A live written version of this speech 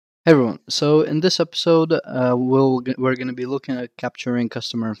Hey everyone, so in this episode, we're going to be looking at capturing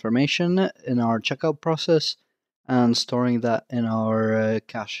customer information in our checkout process and storing that in our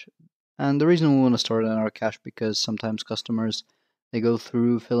cache. And the reason we want to store it in our cache because sometimes customers they go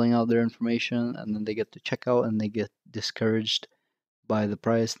through filling out their information and then they get to checkout and they get discouraged by the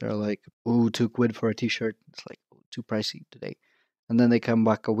price. They're like, "Ooh, £2 for a T-shirt." It's like, "Ooh, too pricey today." And then they come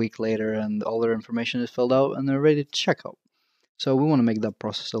back a week later and all their information is filled out and they're ready to check out. So we want to make that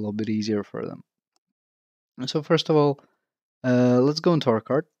process a little bit easier for them. And so first of all, let's go into our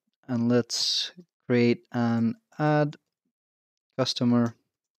cart and let's create an add customer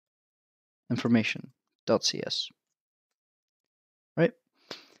information.cs. Right?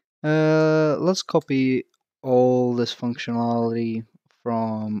 Let's copy all this functionality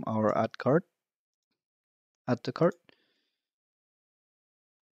from our add to cart,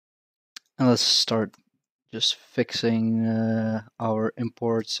 and let's start just fixing our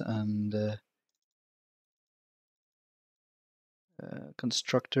imports and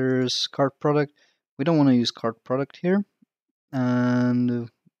constructors cart product. We don't want to use cart product here, and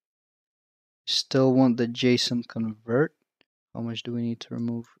still want the JSON convert. How much do we need to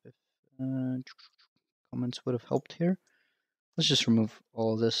remove? If comments would have helped here. Let's just remove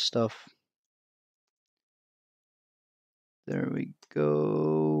all this stuff. There we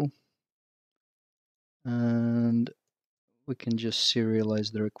go. And we can just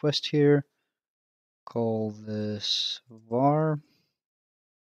serialize the request here. Call this var.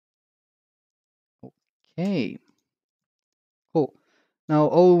 Okay. Cool. Now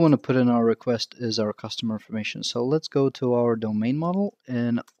all we want to put in our request is our customer information. So let's go to our domain model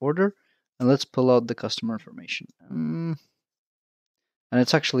in order and let's pull out the customer information. And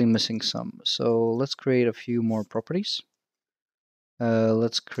it's actually missing some. So let's create a few more properties.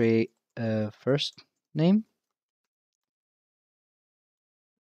 Let's create a first name,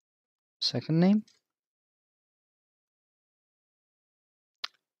 second name.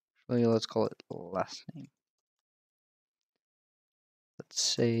 Actually, let's call it last name. Let's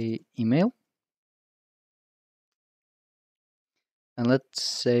say email. And let's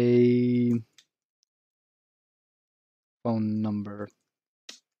say phone number.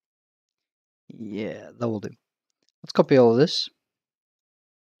 Yeah, that will do. Let's copy all of this.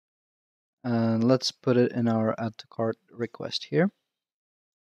 And let's put it in our add to cart request here.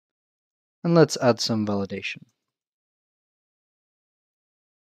 And let's add some validation.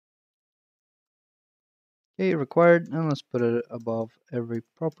 Okay, required. And let's put it above every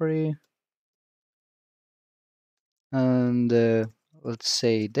property. And let's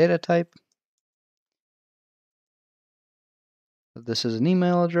say data type. This is an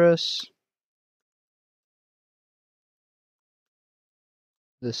email address.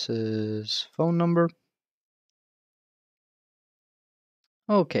 This is phone number.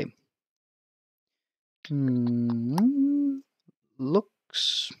 Okay.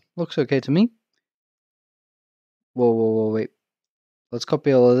 Looks okay to me. Whoa, wait. Let's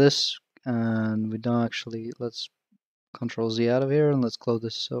copy all of this, and we don't actually. Let's Control Z out of here, and let's close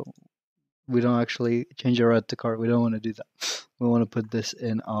this so we don't actually change our add to cart. We don't want to do that. We want to put this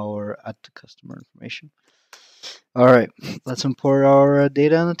in our add to customer information. All right, let's import our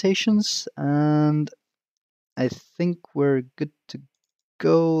data annotations, and I think we're good to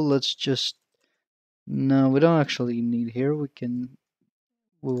go. Let's just no, we don't actually need here. We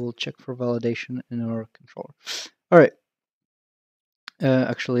will check for validation in our controller. All right.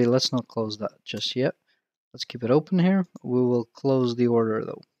 Actually, let's not close that just yet. Let's keep it open here. We will close the order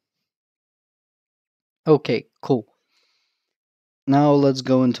though. Okay, cool. Now let's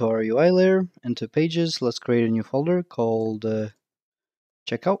go into our UI layer, into pages. Let's create a new folder called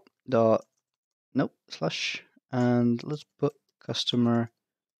checkout dot nope slash, and let's put customer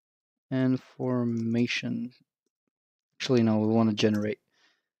information. Actually, no, we want to generate.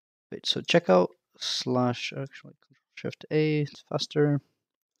 Wait, so checkout slash actually Shift A, it's faster.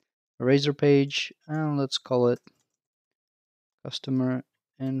 Eraser page, and let's call it customer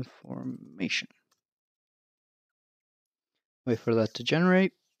information. Wait for that to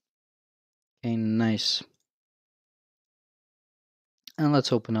generate. Okay, nice. And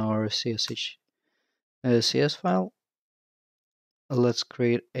let's open our CS file. Let's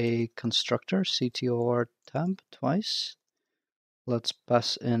create a constructor, CTOR tab twice. Let's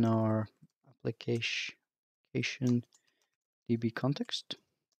pass in our application DB context.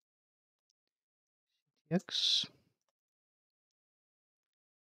 X.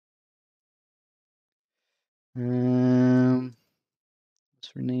 Let's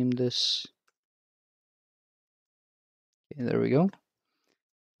rename this. Okay, there we go.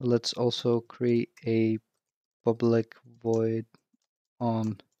 Let's also create a public void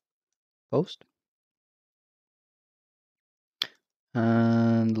on post.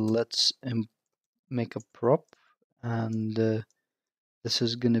 And let's make a prop, and this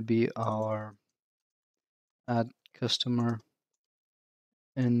is going to be our add customer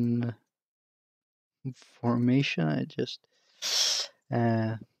information. I just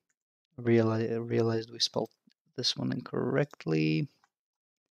realized we spelled this one incorrectly.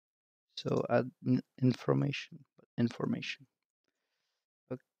 So add information.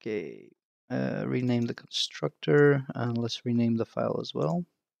 Okay. Rename the constructor, and let's rename the file as well.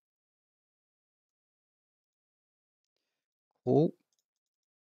 Cool.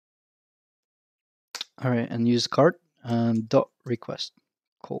 All right, and use cart and dot request.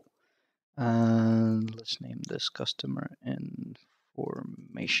 Cool. And let's name this customer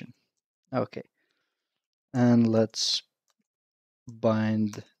information. Okay. And let's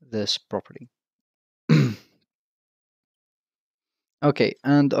bind this property. Okay,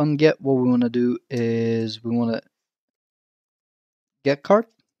 and on get, what we want to do is we want to get cart,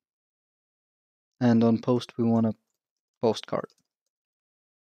 and on post we want to post cart.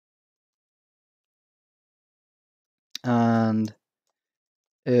 And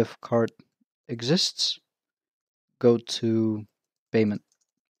if cart exists, go to payment.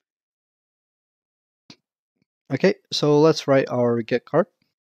 Okay, so let's write our get cart.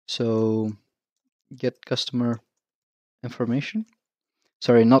 So get customer information.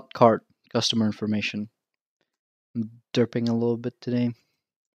 Sorry, not cart, customer information. I'm derping a little bit today.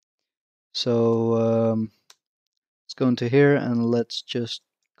 So let's go into here and let's just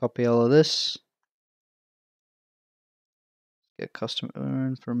copy all of this. Get customer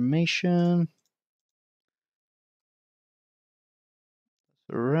information.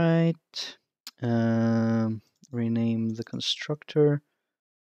 Right. Rename the constructor.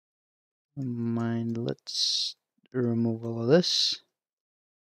 Let's remove all of this.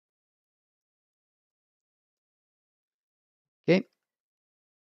 Okay.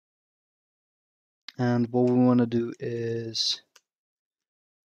 And what we want to do is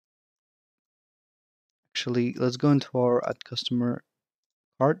actually, let's go into our add customer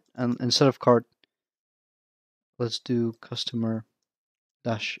cart, and instead of cart, let's do customer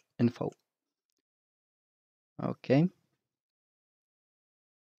dash info. Okay.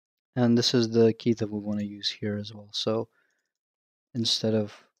 And this is the key that we want to use here as well. So instead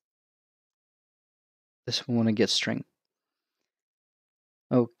of this, we want to get string.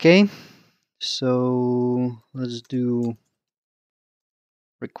 Okay. So let's do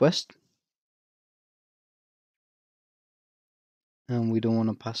request. And we don't want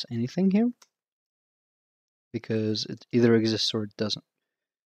to pass anything here because it either exists or it doesn't.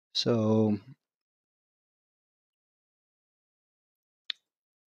 So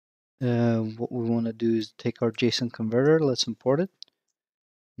what we want to do is take our JSON converter, let's import it.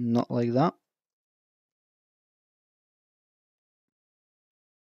 Not like that.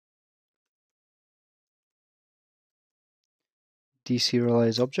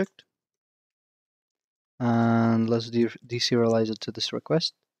 Deserialize object. And let's deserialize it to this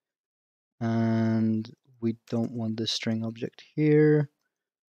request. And we don't want this string object here.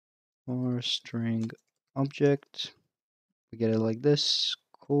 Or string object. We get it like this.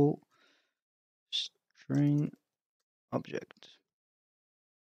 Cool. String object.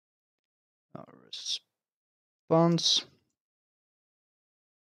 Our response.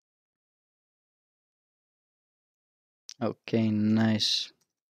 Okay, nice.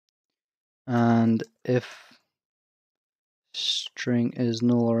 And if string is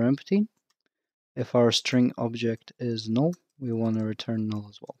null or empty, if our string object is null, we want to return null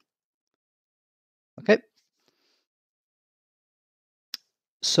as well. Okay.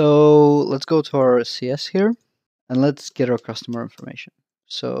 So let's go to our CS here and let's get our customer information.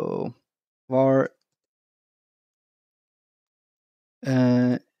 So var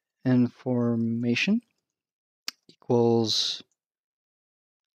information equals,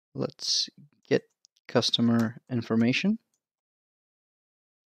 let's get customer information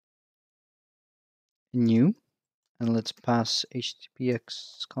new, and let's pass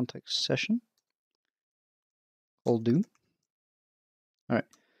HTTPX context session call do. All right.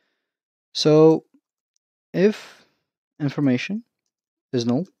 So if information is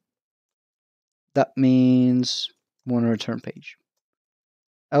null, that means we want to return page.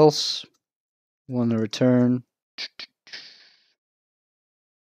 Else, we want to return.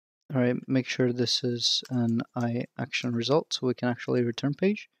 All right, make sure this is an action result so we can actually return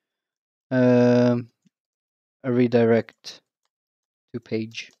page. A redirect to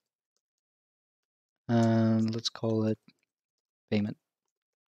page, and let's call it payment.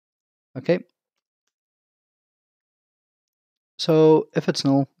 Okay. So if it's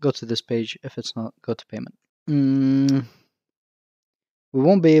null, go to this page. If it's not, go to payment. We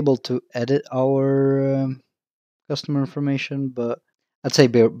won't be able to edit our customer information, but I'd say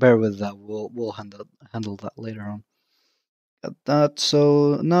bear with that. We'll handle that later on. Got that.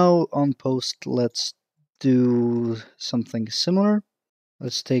 So now on post, let's do something similar.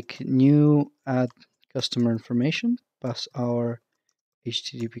 Let's take new add customer information, pass our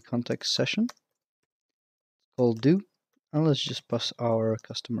HTTP context session called do, and let's just pass our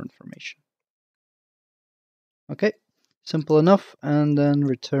customer information. Okay, simple enough. And then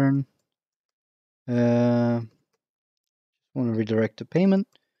return. Want to redirect to payment.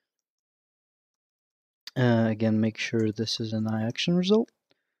 Again, make sure this is an iAction result.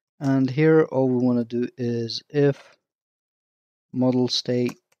 And here, all we want to do is if model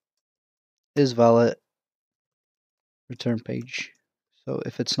state is valid, return page. So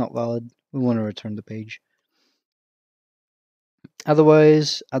if it's not valid, we want to return the page.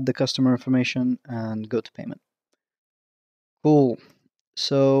 Otherwise, add the customer information and go to payment. Cool.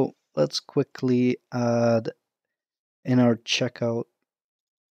 So let's quickly add in our checkout.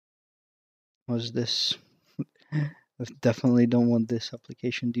 Was this? I definitely don't want this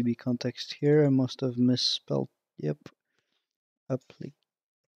application DB context here. I must have misspelled. Yep. Application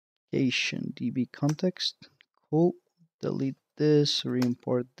DB context. Cool. Delete this.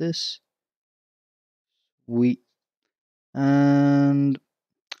 Re-import this. And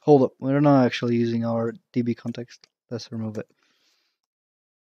hold up. We're not actually using our DB context. Let's remove it.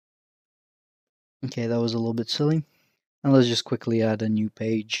 Okay, that was a little bit silly. And let's just quickly add a new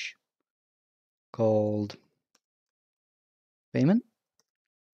page called payment.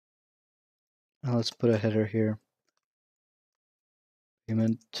 And let's put a header here.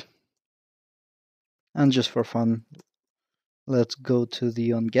 Payment. And just for fun, let's go to the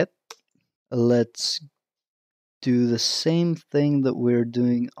onGet. Let's do the same thing that we're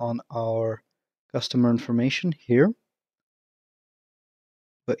doing on our customer information here.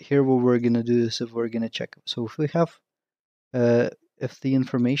 But here what we're going to do is if we're going to check. So if we have, if the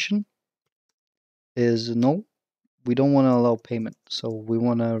information is null, we don't want to allow payment. So we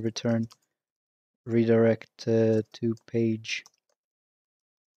want to return redirect to page.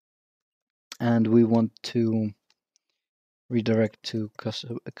 And we want to redirect to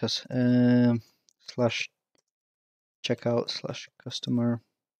slash checkout slash customer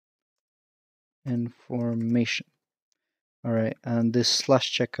information. All right, and this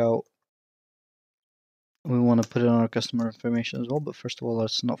slash checkout, we want to put it on our customer information as well. But first of all,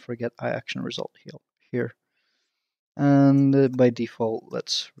 let's not forget iAction result here. And by default,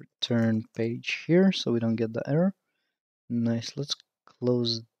 let's return page here so we don't get the error. Nice. Let's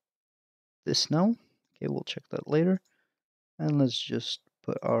close this now. Okay, we'll check that later. And let's just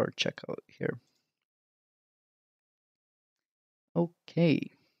put our checkout here.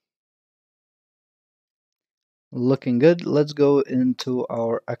 Okay. Looking good. Let's go into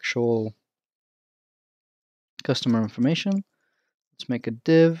our actual customer information. Let's make a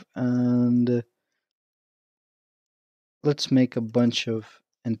div and let's make a bunch of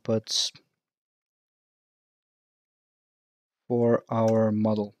inputs for our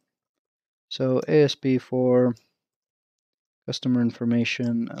model. So ASP for customer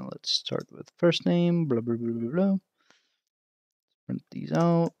information, and let's start with first name, blah, blah, blah, blah, blah. Print these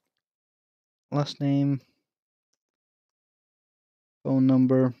out. Last name, phone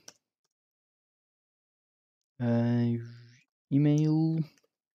number, email,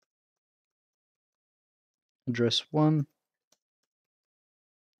 address 1,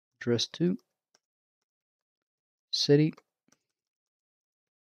 address 2, city,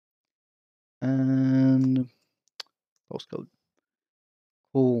 and postcode.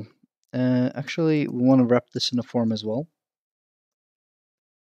 Cool. Actually, we want to wrap this in a form as well.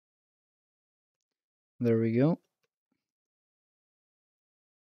 There we go.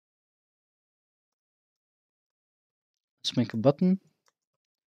 Let's make a button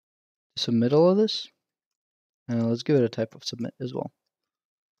to submit all of this. And let's give it a type of submit as well.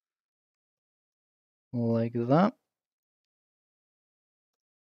 Like that.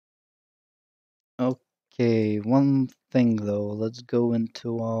 Okay, one thing though, let's go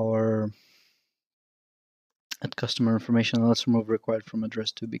into our at customer information and let's remove required from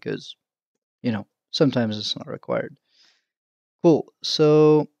address 2 because, you know, sometimes it's not required. Cool.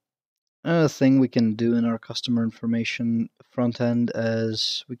 So another thing we can do in our customer information front end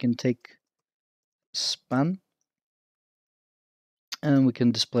is we can take span and we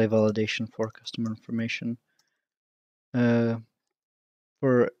can display validation for customer information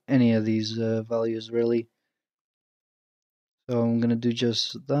for any of these values really. So I'm gonna do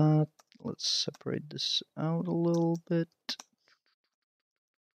just that. Let's separate this out a little bit.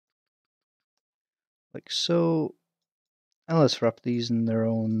 like so. And let's wrap these in their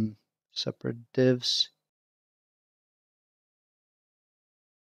own separate divs.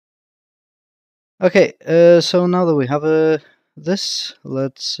 Okay, so now that we have this,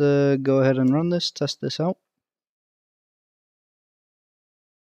 let's go ahead and run this, test this out.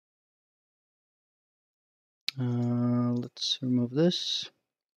 Let's remove this.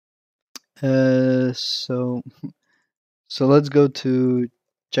 So let's go to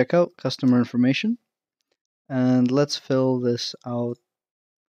checkout customer information, and let's fill this out.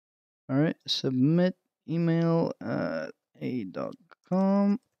 All right, submit email at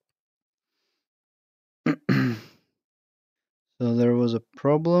a.com. So there was a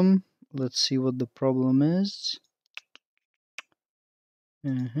problem. Let's see what the problem is.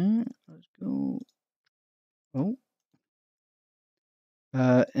 Let's go. Oh.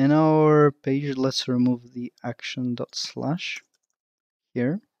 In our page, let's remove the action dot slash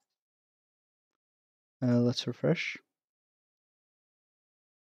here. Let's refresh.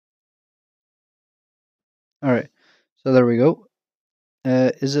 All right. So there we go.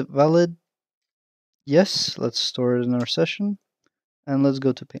 Is it valid? Yes. Let's store it in our session, and let's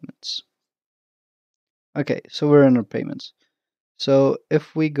go to payments. Okay. So we're in our payments. So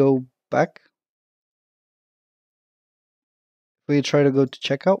if we go back, we try to go to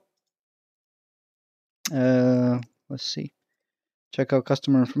checkout. Let's see. Checkout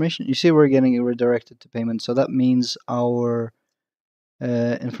customer information. You see, we're getting redirected to payment. So that means our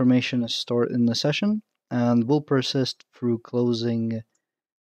information is stored in the session and will persist through closing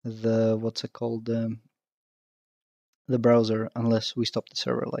the what's it called the browser unless we stop the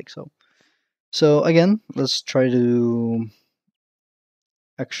server like so. So again, let's try to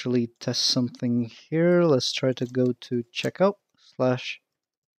actually test something here. Let's try to go to checkout slash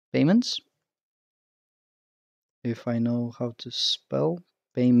payments. If I know how to spell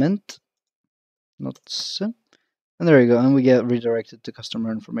payment, not sim. And there you go, and we get redirected to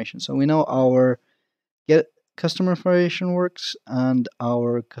customer information. So we know our get customer information works and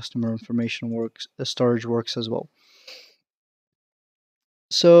our customer information works, storage works as well.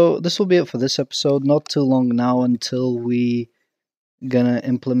 So this will be it for this episode. Not too long now until we gonna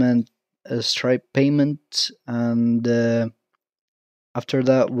implement a Stripe payment, and after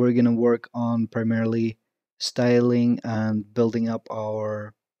that we're gonna work on primarily styling and building up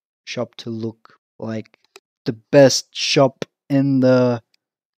our shop to look like the best shop in the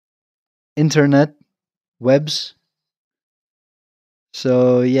internet webs.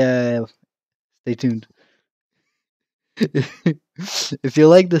 So yeah, stay tuned. If you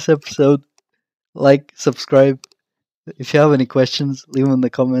like this episode, like, subscribe. If you have any questions, leave them in the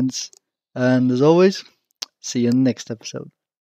comments. And as always, see you in the next episode.